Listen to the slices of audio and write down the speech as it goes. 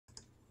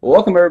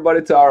Welcome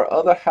everybody to our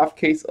other half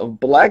case of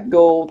Black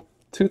Gold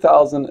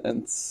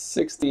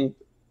 2016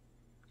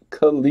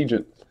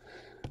 Collegiate.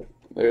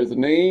 There's the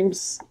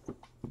names.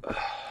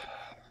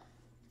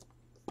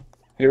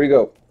 Here we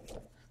go.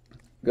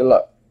 Good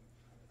luck.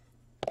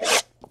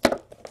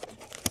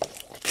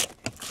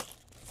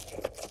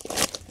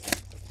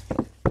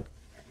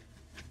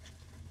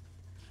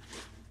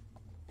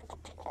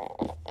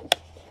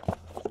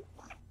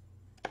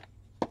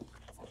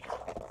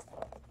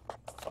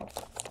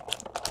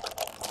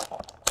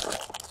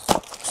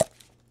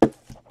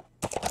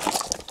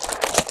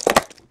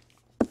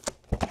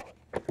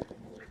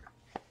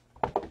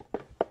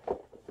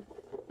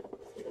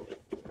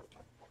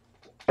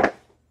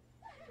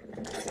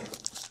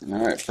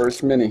 All right,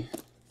 first mini.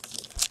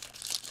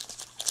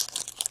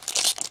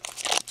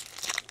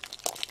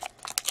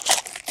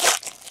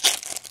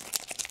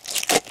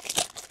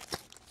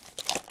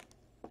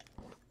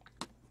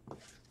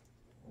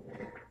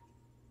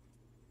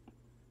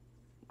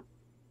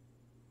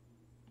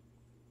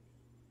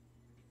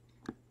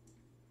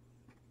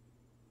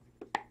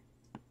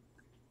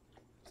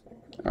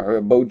 All right,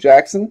 Bo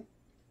Jackson,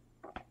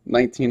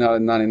 19 out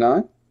of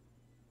 99.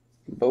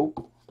 Bo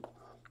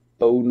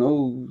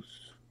knows.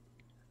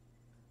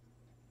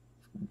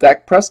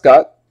 Dak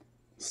Prescott,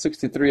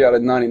 63 out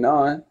of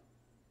 99.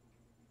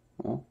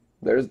 Well,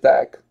 there's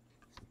Dak.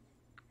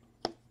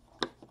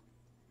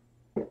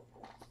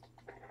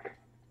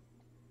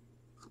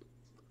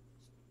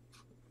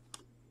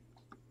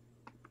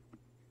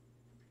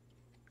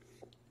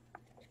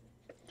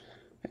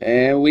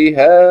 And we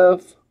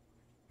have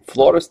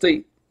Florida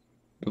State,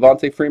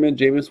 Devontae Freeman,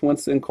 Jameis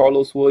Winston,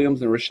 Carlos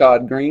Williams, and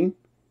Rashad Green.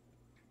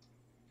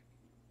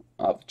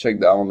 I'll have to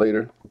check that one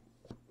later.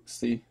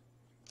 See.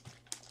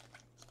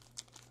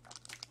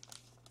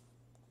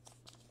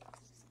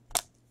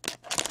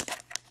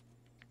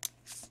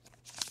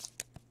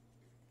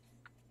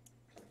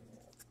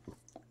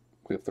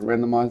 We have to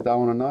randomize that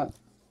one or not.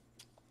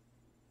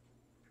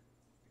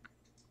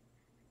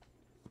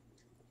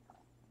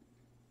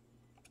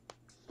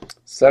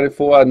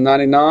 74 out of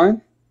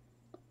 99.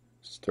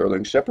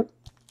 Sterling Shepard.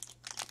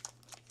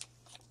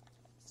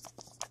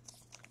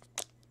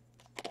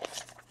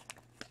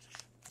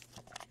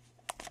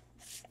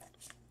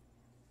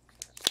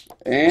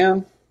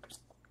 And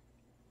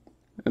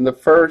in the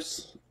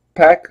first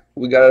pack,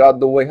 we got it out of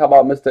the way. How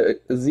about Mr.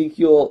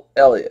 Ezekiel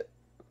Elliott?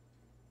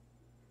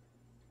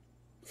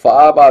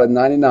 5 out of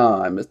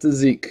 99, Mr.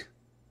 Zeke.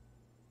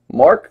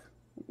 Mark,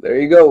 there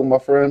you go, my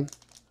friend.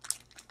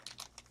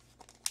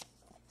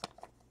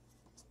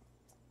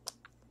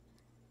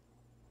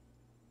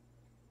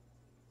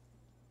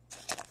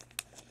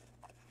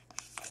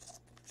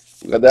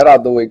 We got that out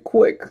of the way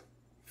quick.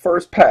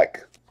 First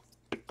pack.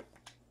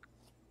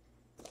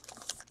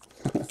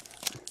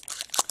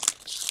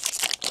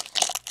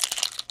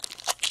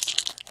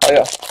 Oh,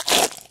 yeah.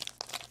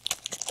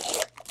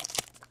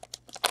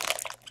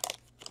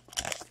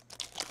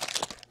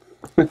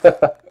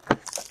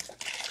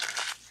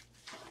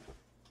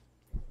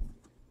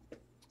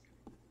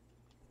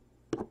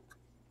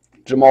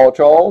 Jamal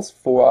Charles,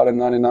 4 out of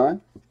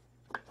 99.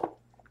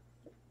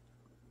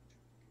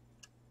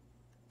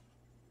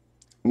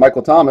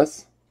 Michael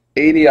Thomas,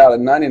 80 out of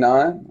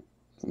 99.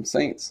 Some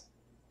Saints.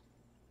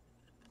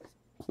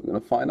 We're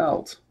going to find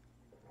out.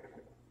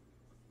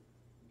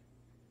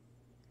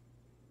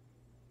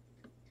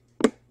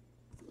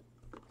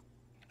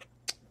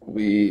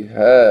 We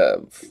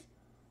have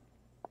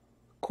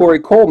Corey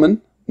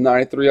Coleman,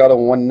 93 out of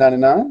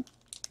 199.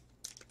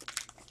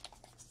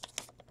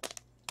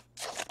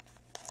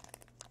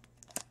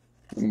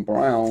 And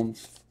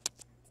Browns.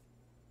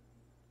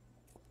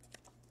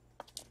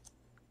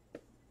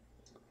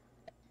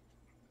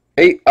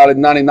 Eight out of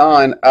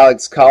 99,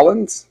 Alex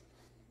Collins.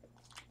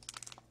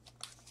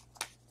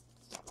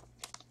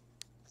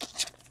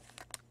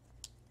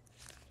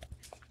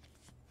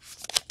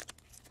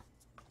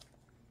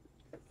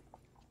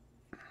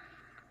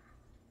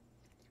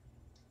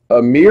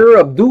 Amir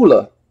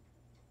Abdullah.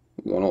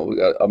 We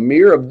got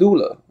Amir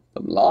Abdullah, the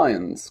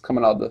Lions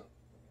coming out the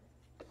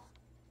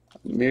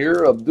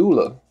Amir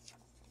Abdullah.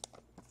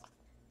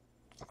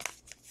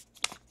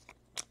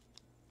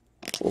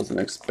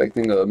 Wasn't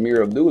expecting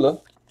Amir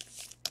Abdullah.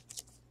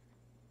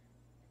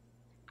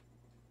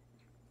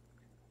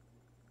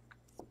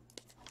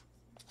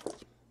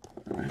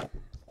 All right.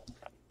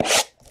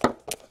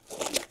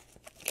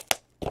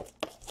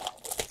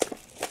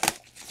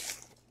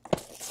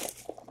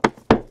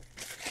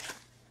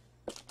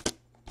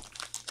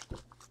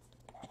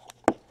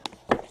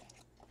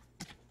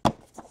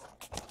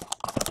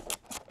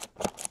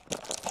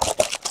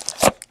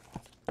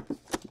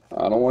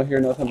 I don't want to hear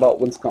nothing about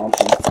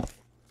Wisconsin.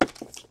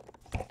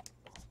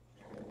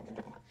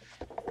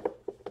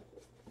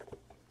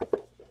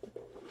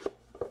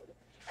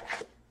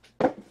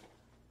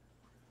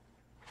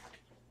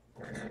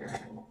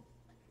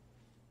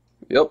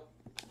 Yep.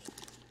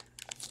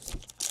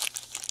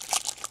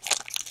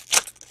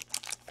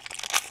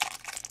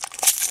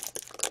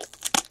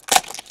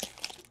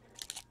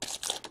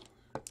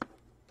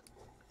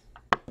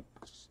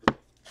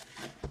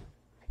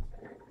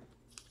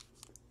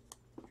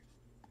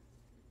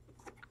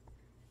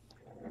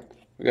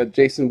 We got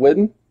Jason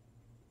Witten,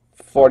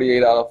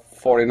 48 out of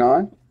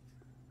 49.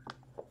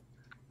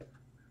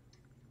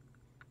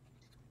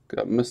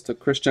 Got Mr.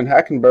 Christian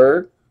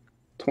Hackenberg,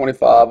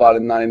 25 out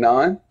of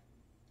 99.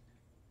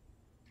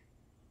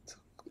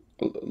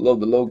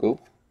 Love the logo.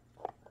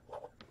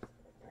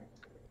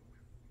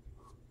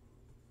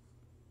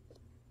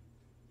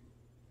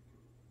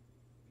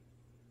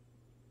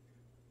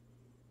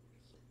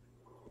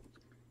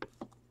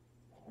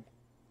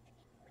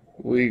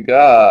 We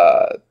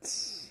got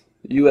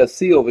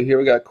USC over here.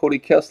 We got Cody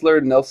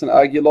Kessler, Nelson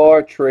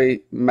Aguilar,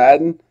 Trey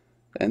Madden,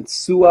 and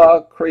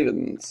Sua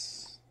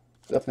Cravens.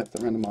 Definitely have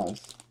to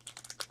randomize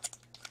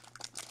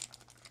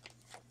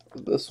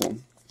this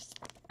one.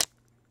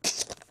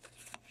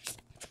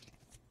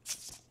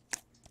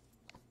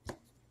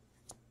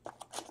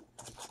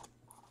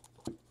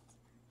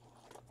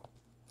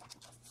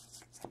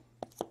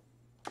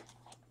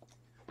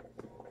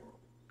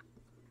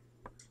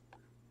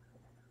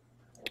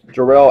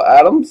 Jarrell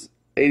Adams,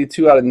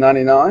 82 out of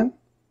 99.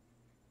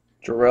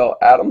 Jarrell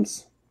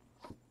Adams.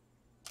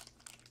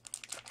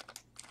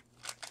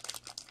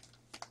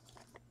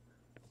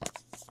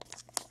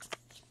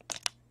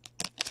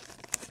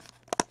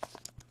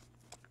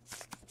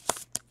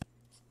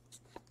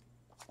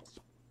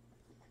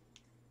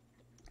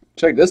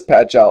 Check this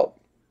patch out.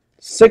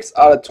 6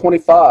 out of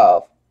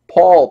 25.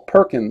 Paul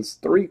Perkins,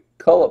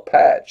 3-color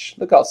patch.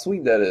 Look how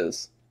sweet that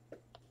is.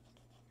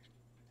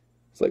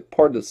 It's like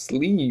part of the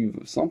sleeve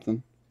or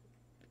something.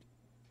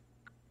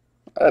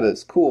 That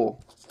is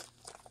cool.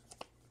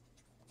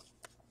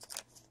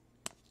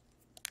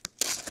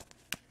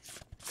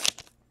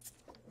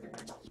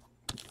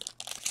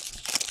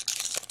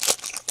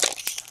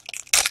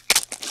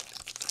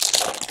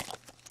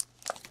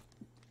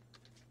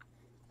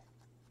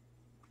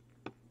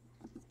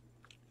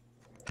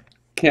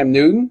 Cam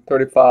Newton,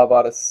 35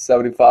 out of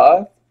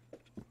 75.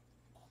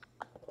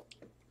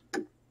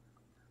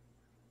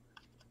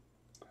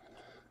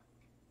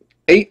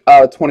 Eight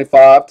out of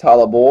 25,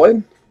 Tyler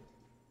Boyd.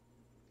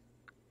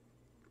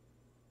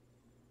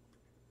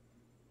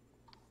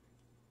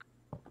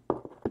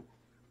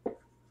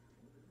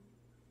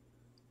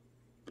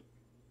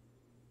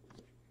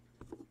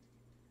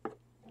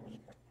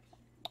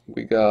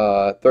 We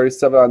got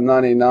 37 out of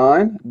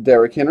 99,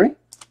 Derrick Henry.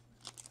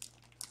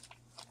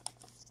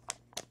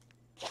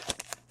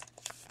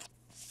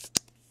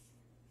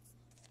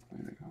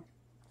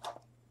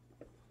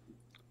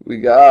 We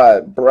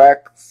got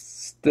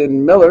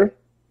Braxton Miller,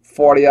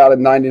 40 out of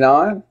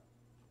 99.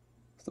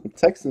 Some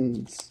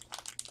Texans.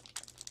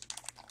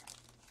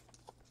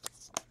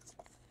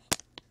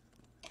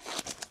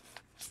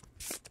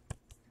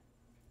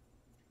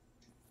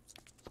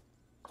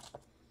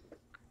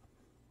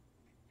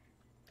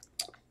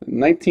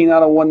 $19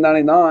 out of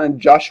 $199,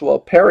 Joshua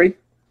Perry.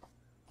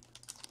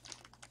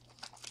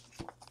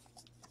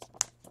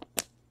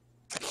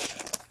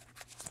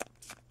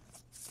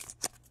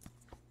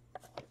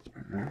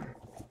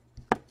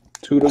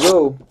 Two to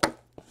go.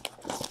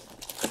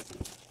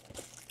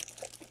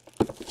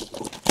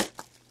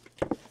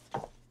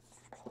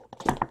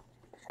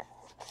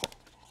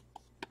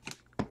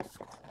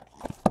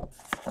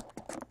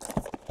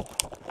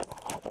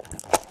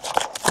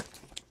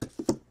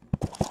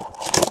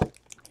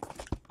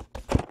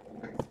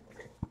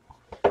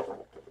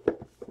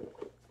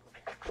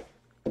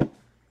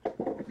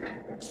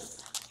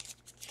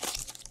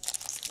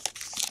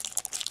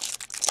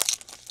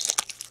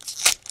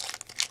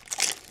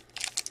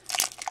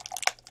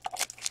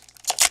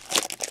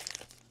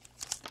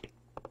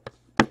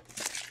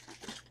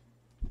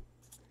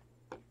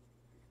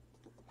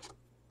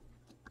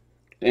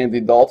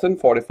 Andy Dalton,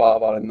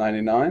 45 out of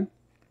 99.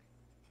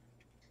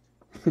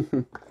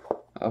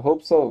 I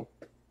hope so.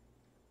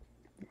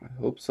 I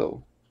hope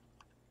so.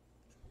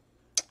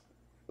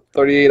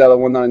 38 out of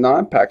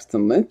 199,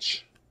 Paxton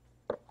Lynch.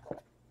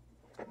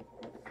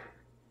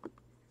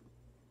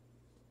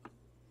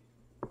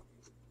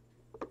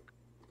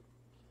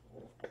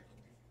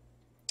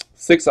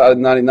 Six out of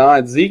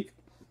 99, Zeke.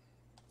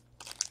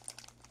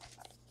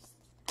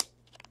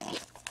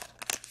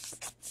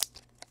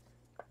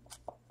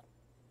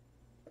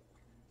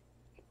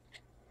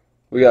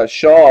 We got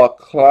Shaw,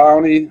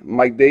 Clowney,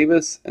 Mike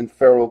Davis, and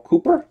Farrell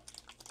Cooper.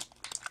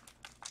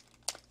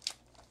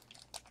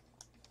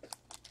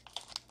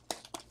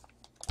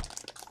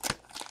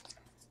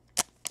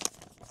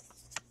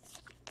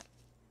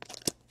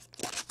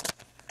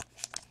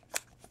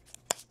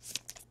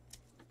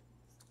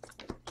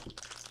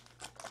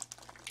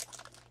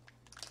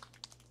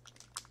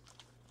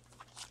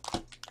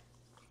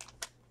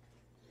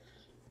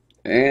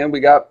 And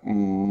we got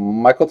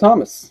Michael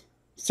Thomas,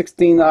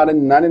 16 out of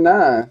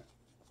 99.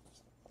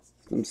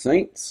 Some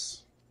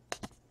Saints.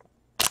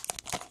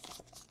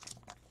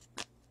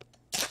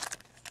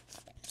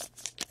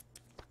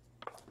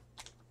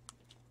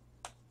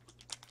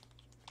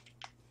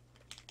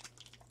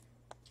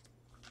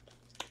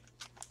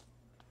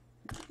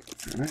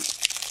 All right.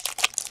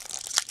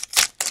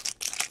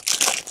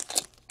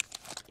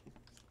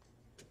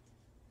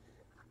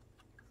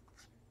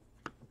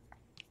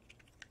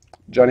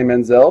 Johnny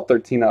Manziel,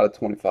 13 out of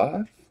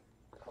 25.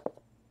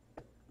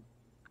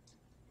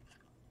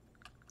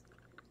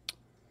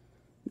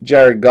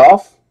 Jared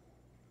Goff,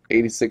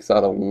 86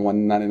 out of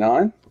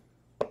 199.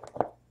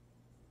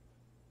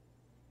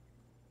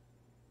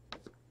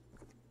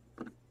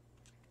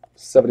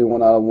 $71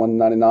 out of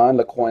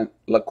 199.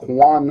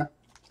 Laquan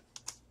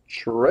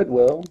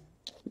Treadwell,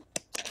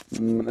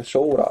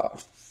 Minnesota.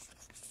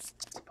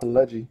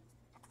 Pelegy.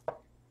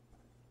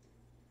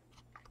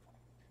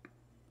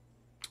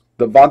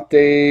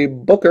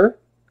 Devontae Booker,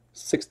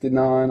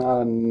 69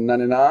 out of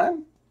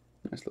 99.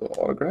 Nice little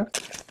autograph.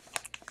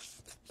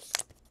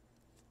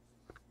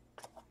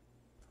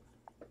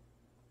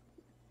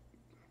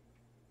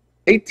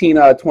 $18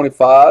 out of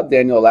 25,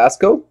 Daniel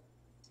Lasco.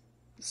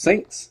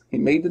 Saints, he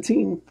made the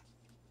team.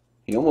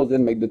 He almost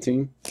didn't make the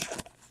team.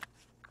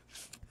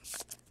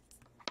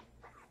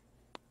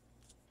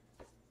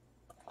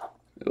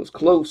 It was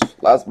close.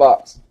 Last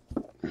box.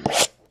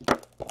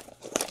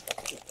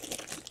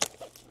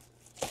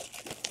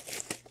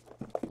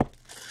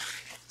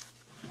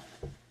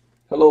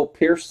 Hello,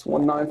 Pierce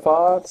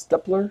 195,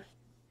 Stepler.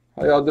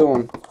 How y'all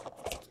doing?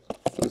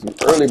 There's some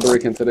early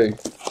breaking today.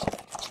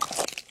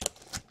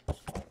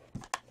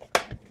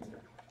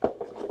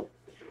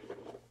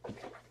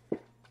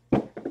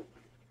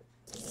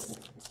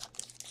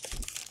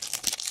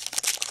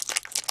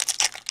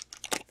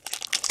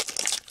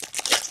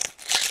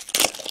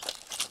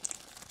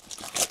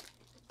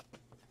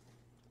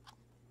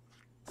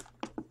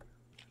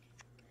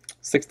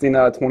 $16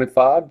 out of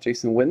 25,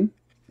 Jason Witten.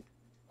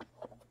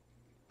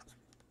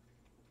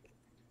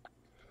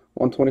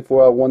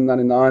 124 out of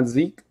 199,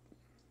 Zeke.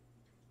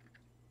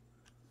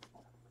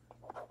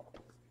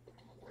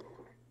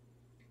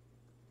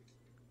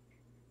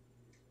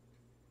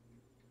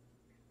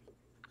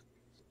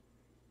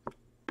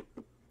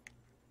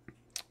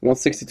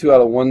 $162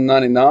 out of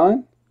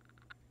 199,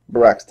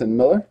 Braxton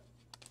Miller.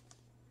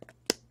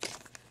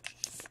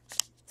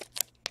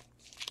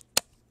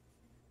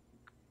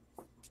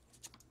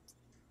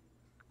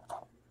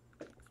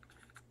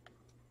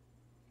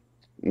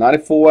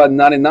 $94 out of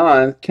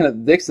 99,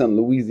 Kenneth Dixon,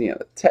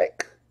 Louisiana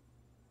Tech.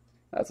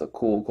 That's a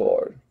cool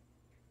card.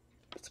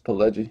 It's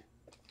Pelegy.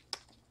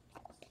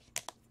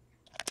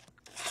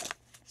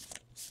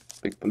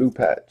 Big blue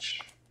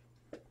patch.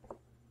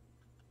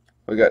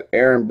 We got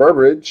Aaron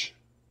Burbridge,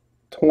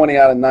 20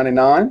 out of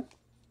 99.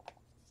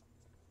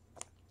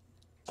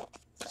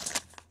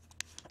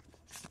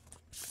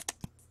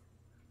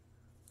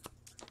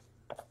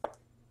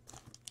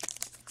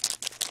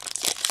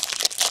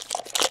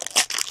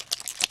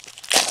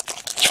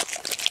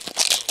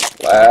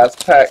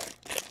 Last pack.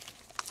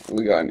 What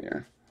we got in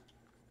here?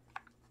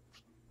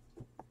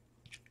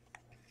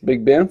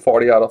 Big Ben,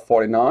 40 out of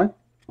 49.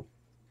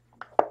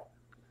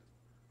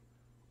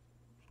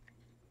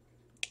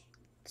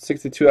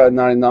 62 out of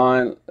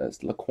 99. That's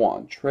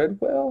Laquan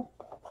Treadwell.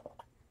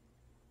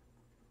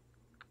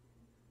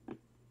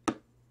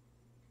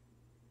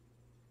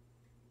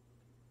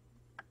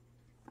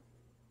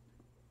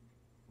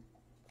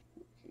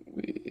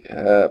 We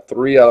have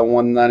 3 out of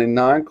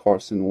 199.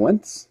 Carson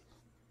Wentz.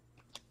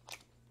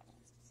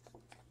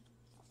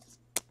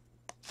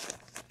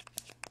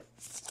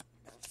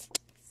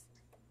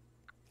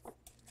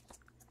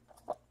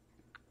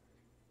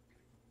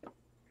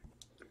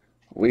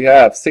 We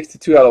have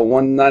 62 out of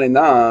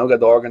 199. We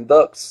got the Oregon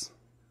Ducks.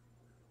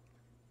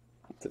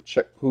 Have to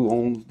check who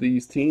owns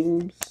these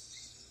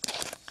teams.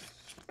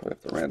 Probably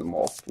have to random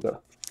off. We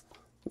got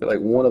like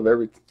one of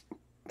every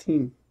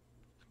team.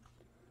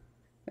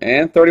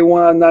 And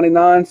 31 out of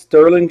 99,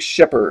 Sterling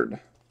Shepard.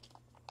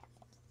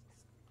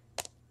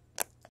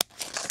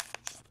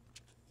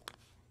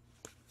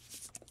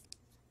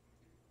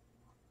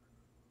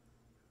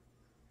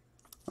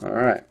 All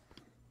right.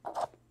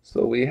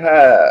 So we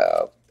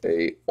have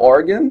a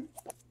Oregon,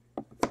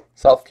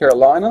 South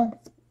Carolina,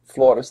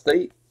 Florida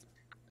State,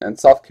 and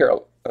South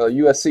Carolina,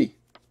 USC.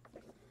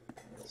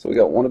 So we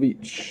got one of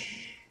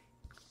each.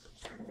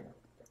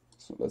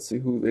 So let's see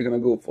who they're gonna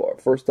go for.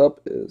 First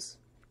up is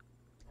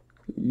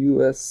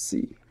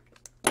USC.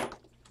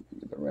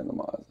 The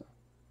randomizer.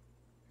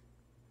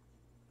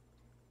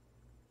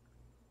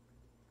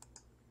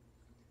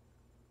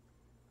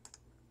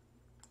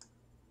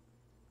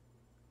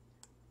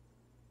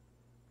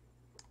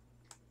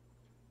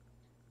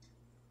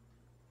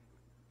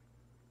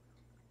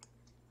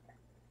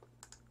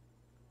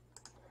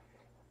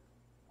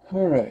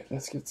 All right,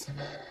 let's get some.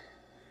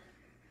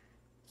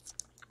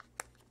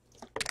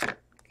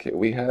 Okay,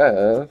 we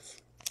have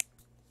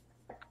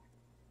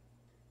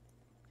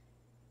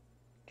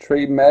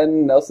Trey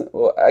Madden, Nelson,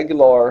 well,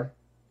 Aguilar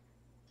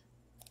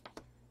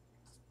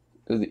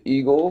is the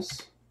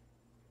Eagles.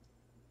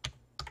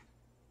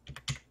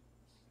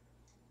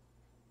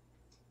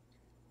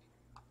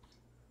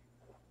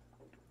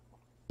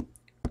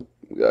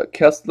 We got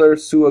Kessler,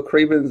 Sua,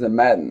 Cravens, and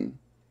Madden.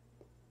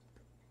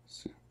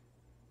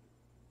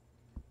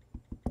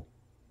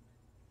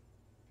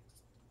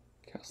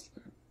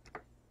 Kessler.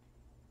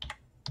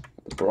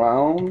 The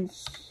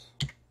Browns.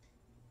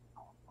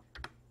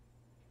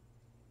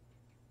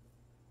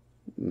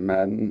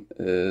 Madden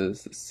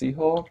is the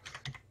Seahawks.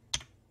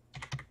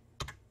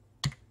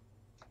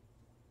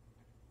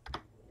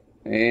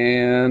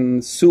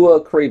 And Sua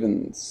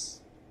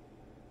Cravens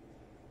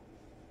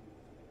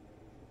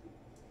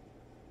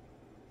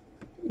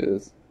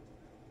is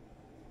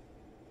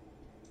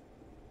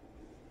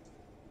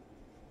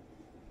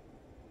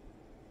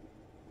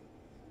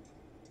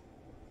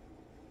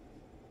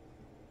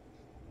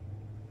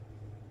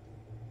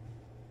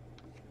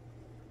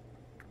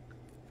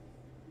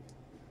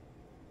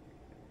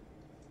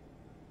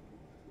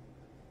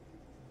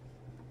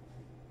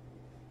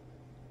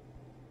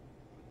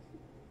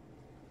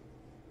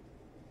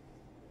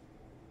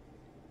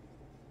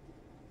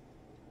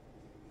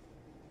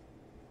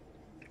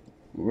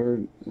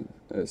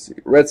let's see,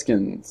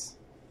 Redskins.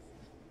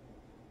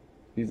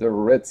 These are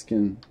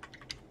Redskin.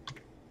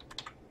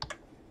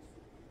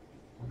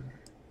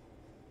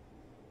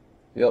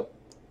 Yep.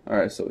 All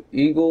right, so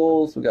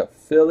Eagles, we got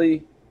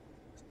Philly,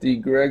 D.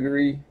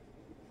 Gregory,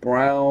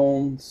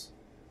 Browns,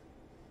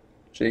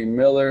 Jay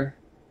Miller,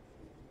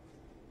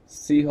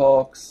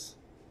 Seahawks,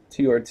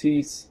 T.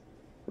 Ortiz,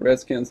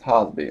 Redskins,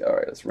 Hosby. All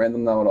right, let's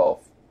random them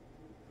off.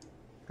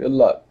 Good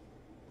luck.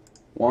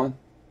 1,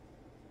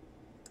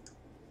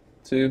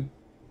 2,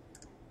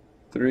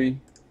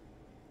 3,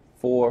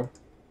 4,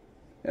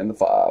 and the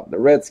 5. The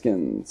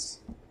Redskins.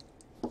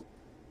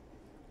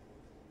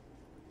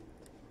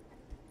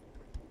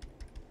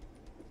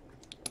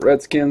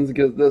 Redskins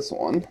get this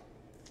one.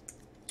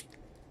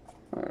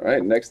 All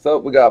right, next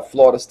up we got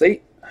Florida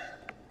State.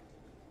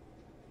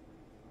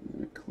 Let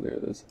me clear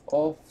this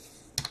off.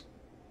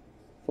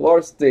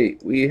 Florida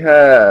State, we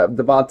have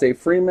Devontae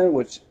Freeman,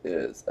 which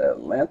is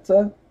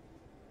Atlanta.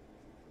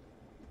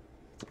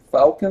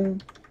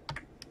 Falcon.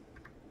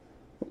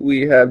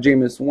 We have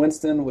Jameis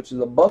Winston, which is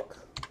a Buck.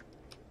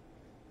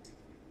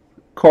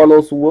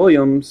 Carlos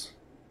Williams.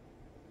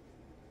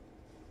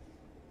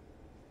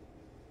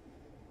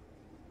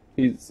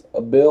 He's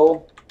a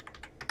Bill.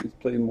 He's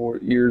played more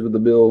years with the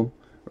Bill.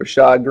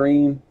 Rashad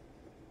Green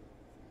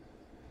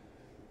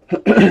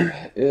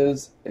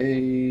is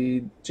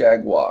a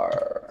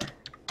Jaguar.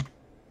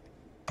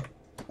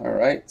 All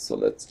right, so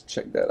let's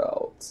check that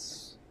out.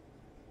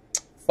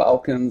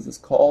 Falcons is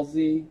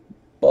Causey.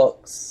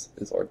 Bucks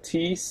is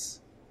Ortiz.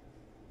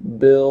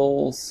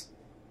 Bills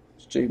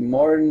is Jay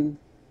Martin.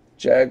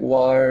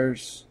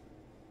 Jaguars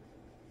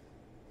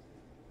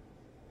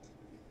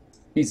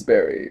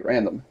Eastbury,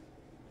 random.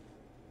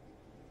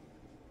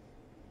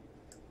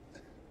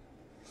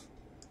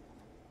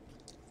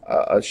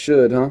 I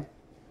should, huh?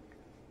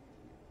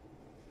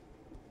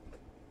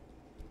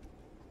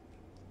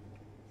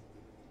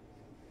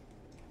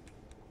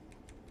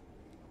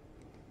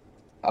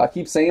 I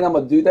keep saying I'm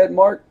gonna do that,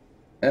 Mark,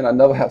 and I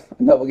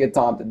never get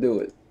time to do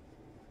it.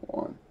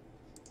 1,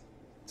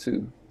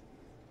 2,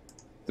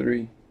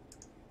 3,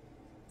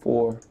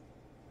 4,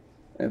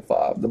 and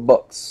 5. The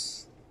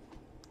Bucks.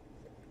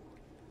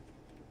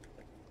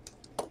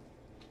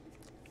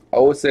 I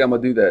always say I'm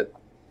gonna do that.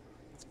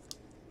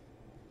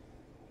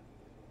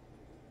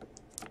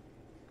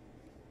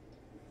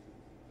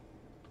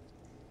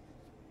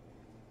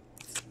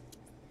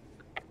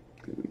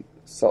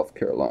 South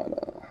Carolina.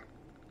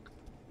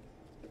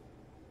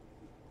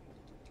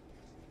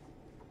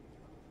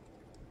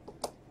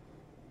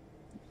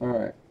 All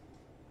right.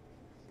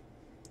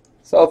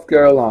 South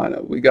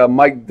Carolina. We got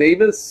Mike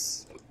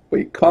Davis.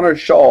 Wait, Connor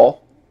Shaw.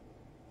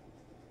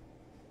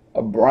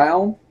 A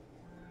Brown.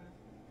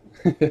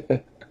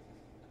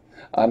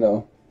 I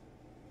know.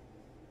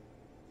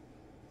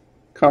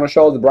 Connor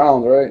Shaw's the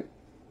Browns, right?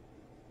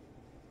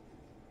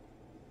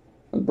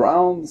 The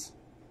Browns.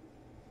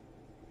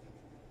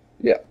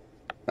 Yeah,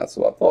 that's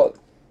what I thought.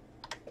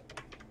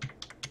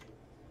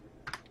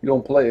 You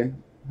don't play.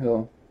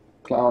 Hell,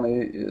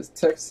 Clowney is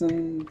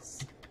Texans.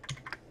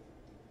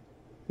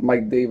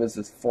 Mike Davis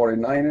is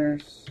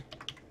 49ers.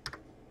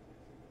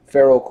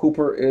 Farrell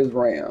Cooper is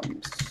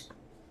Rams.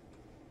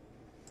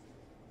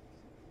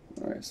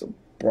 All right, so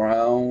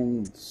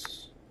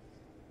Browns,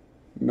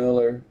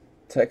 Miller,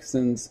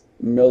 Texans,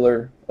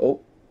 Miller.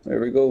 Oh, there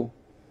we go.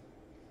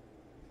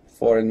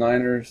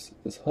 49ers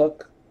is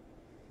Huck.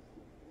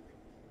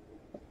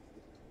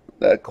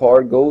 That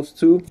card goes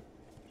to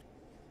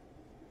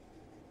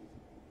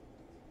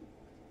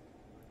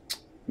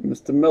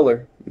Mr.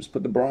 Miller. Just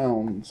put the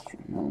Browns.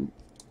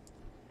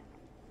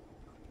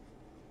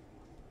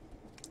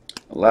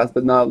 Last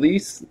but not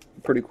least,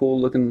 pretty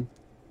cool looking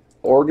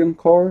Oregon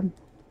card.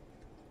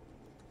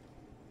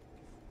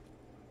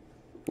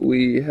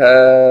 We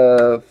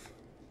have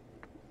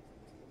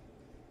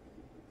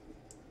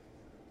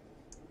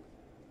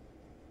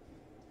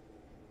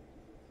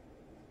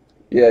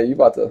you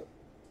about to.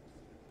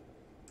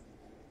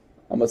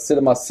 I'm going to sit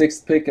at my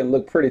 6th pick and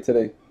look pretty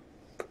today.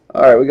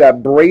 All right, we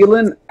got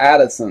Braylon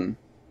Addison,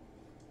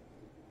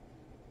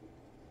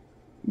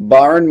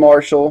 Byron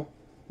Marshall,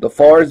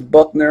 DeForest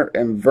Buckner,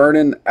 and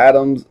Vernon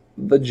Adams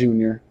the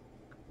Jr.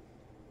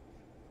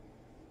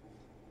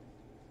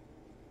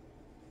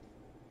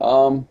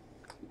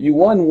 You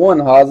won one,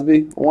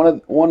 Hosby.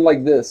 One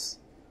like this.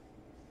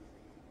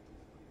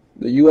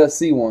 The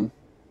USC one.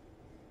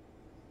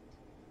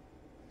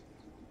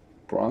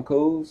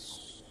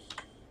 Broncos.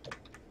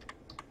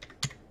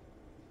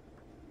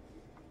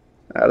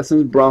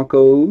 Addison's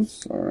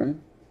Broncos. All right.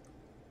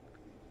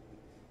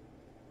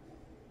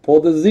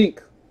 Pull the Zeke.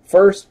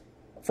 First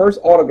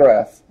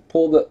autograph.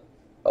 Pull the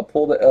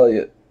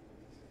Elliott.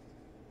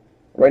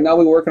 Right now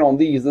we're working on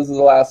these. This is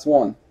the last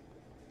one.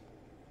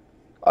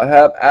 I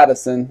have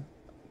Addison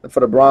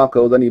for the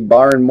Broncos. I need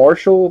Byron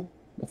Marshall,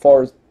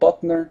 DeForest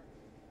Buckner,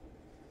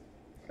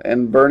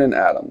 and Vernon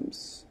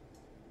Adams.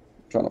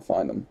 I'm trying to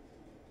find them.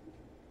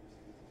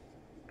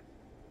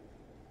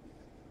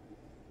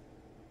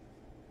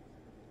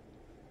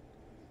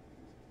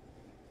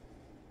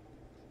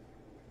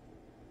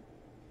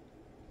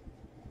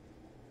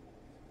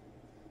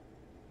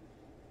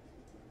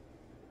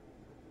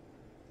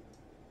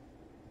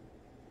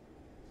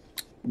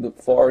 The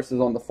Forest is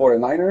on the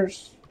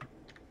 49ers.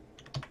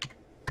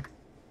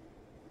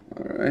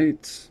 All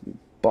right.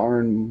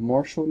 Byron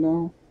Marshall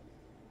now.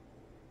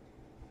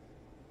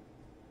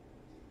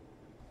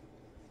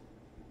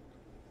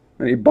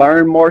 I need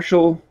Byron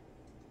Marshall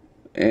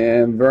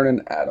and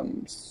Vernon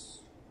Adams.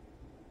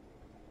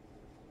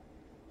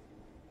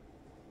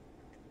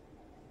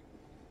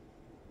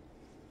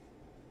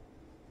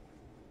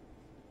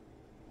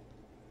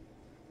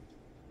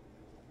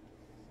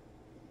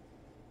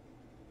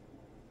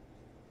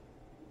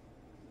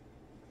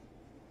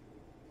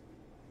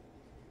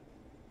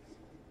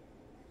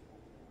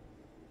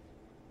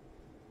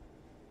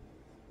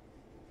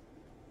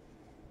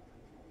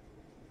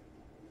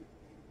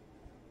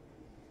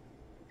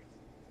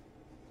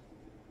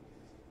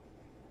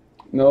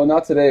 No,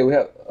 not today. We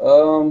have,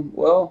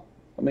 well,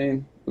 I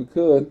mean, we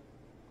could.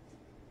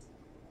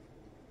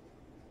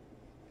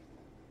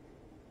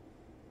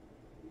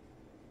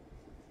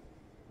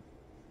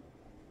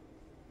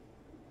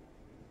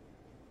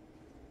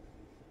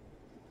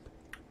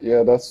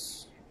 Yeah,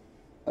 that's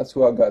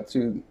who I got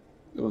too.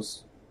 It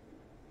was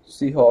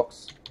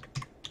Seahawks.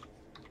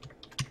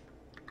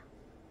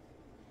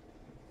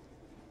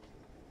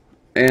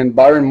 And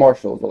Byron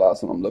Marshall is the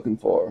last one I'm looking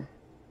for.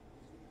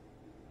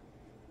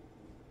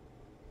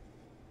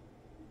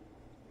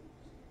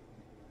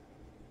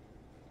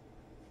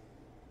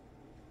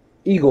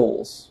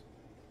 Eagles.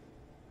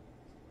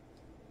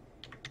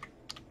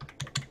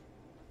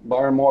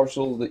 Byron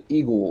Marshall, the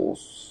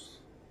Eagles.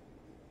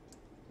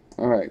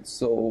 All right,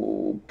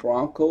 so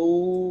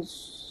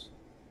Broncos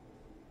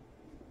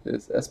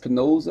is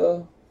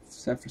Espinoza.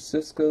 San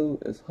Francisco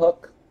is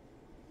Huck.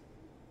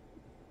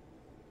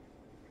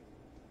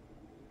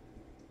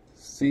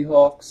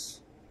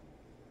 Seahawks.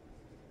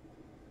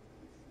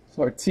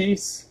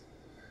 Ortiz.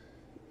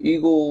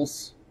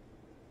 Eagles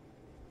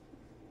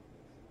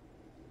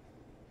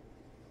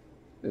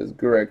is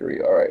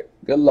Gregory. All right,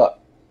 good luck.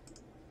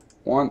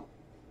 1,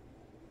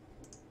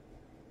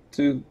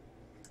 2,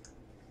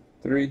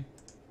 3,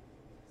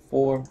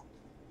 4,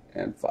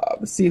 and 5.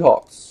 The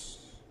Seahawks.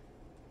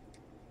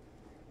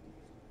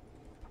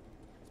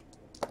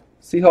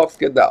 Seahawks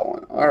get that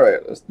one. All right,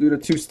 let's do the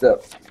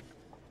two-step.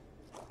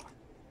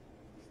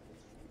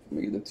 Let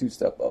me get the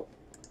two-step up.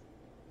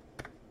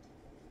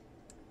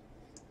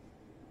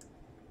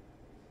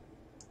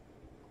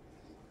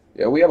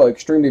 Yeah, we have an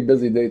extremely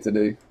busy day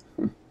today.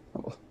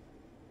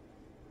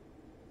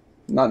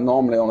 Not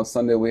normally on a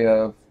Sunday we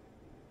have.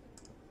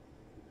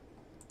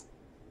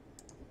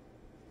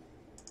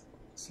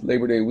 It's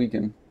Labor Day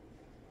weekend.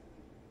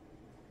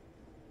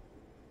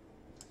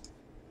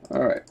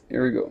 All right,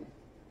 here we go.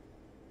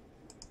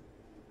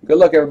 Good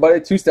luck,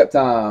 everybody. Two-step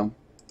time.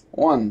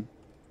 1,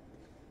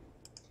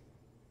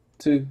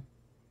 2,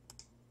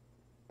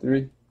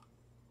 3,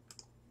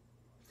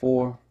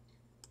 4,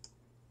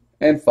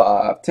 and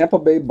 5. Tampa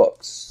Bay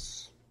Bucks.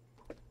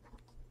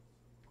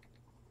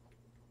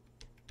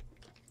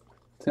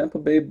 Tampa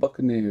Bay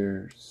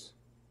Buccaneers.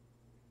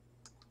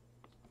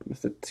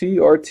 Mr. T.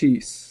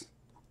 Ortiz.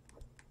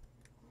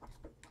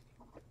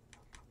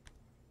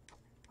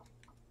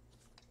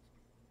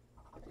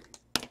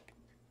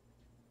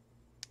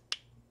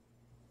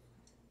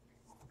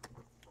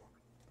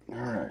 All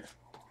right.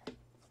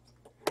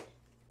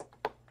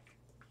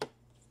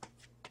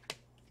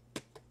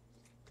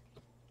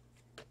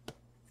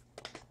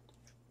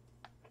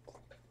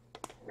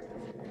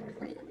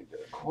 Let me get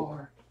a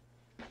card.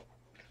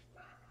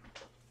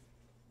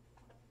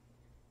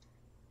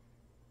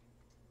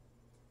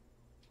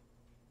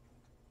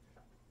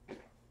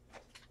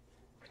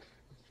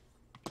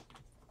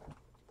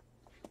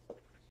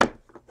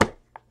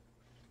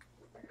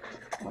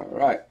 All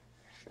right,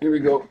 here we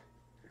go.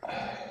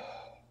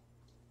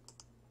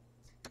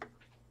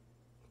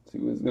 See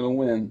who's gonna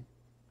win.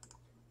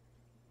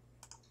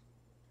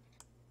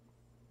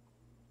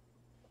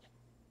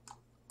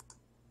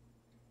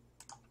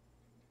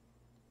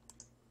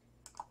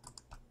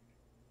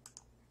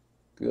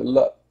 Good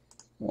luck.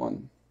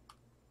 1,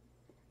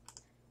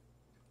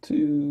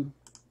 2,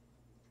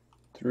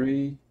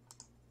 3,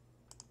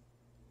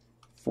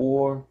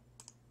 4,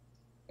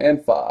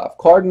 and 5.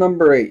 Card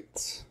number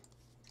 8.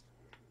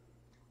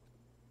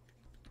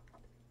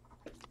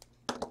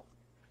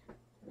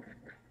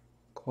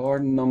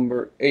 Card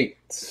number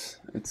 8.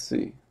 Let's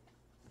see.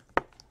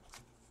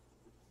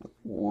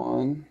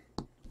 1,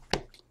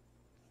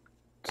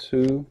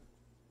 2,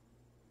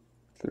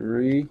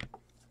 3,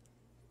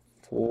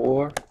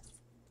 4,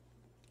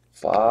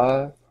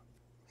 5,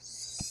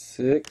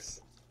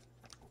 6,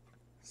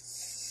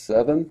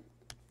 7,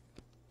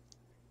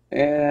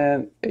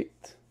 and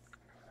 8.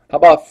 How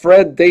about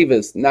Fred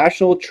Davis,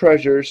 National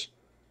Treasures,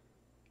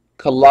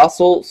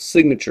 Colossal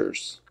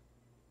Signatures.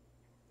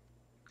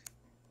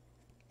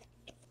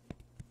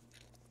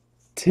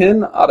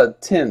 10 out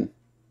of 10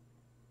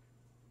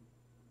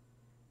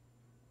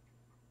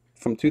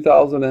 from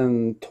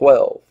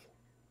 2012.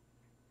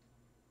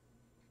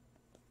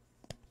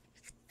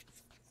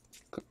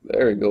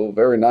 There you go.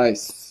 Very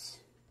nice.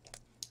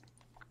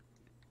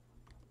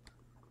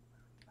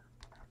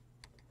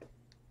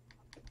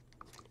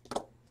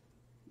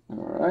 All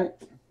right.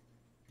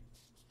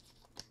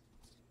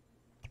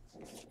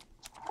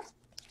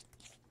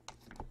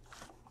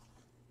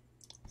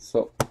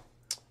 So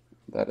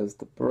that is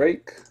the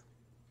break.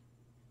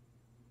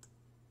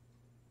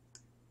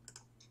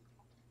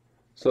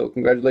 So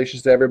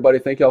congratulations to everybody.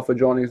 Thank y'all for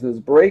joining us in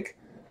this break.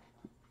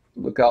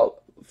 Look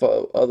out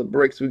for other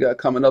breaks we got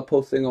coming up.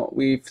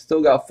 We've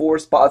still got 4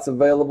 spots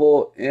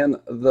available in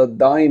the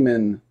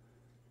diamond.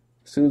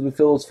 As soon as we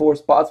fill those 4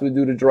 spots, we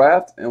do the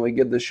draft and we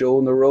get the show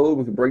on the road.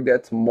 We can break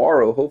that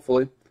tomorrow,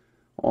 hopefully,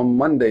 on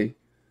Monday.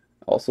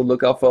 Also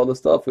look out for other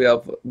stuff we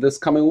have this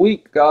coming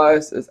week,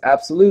 guys. It's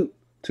Absolute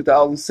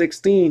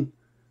 2016.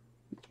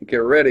 Get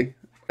ready.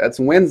 That's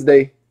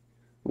Wednesday.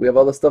 We have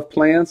other stuff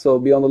planned, so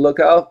be on the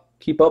lookout.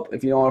 Keep up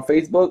if you're on our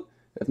Facebook.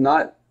 If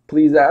not,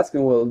 please ask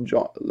and we'll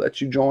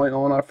let you join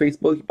on our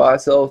Facebook. Buy,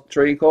 sell,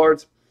 trade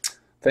cards.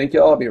 Thank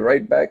y'all. I'll be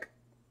right back.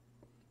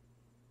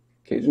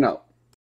 Cajun out.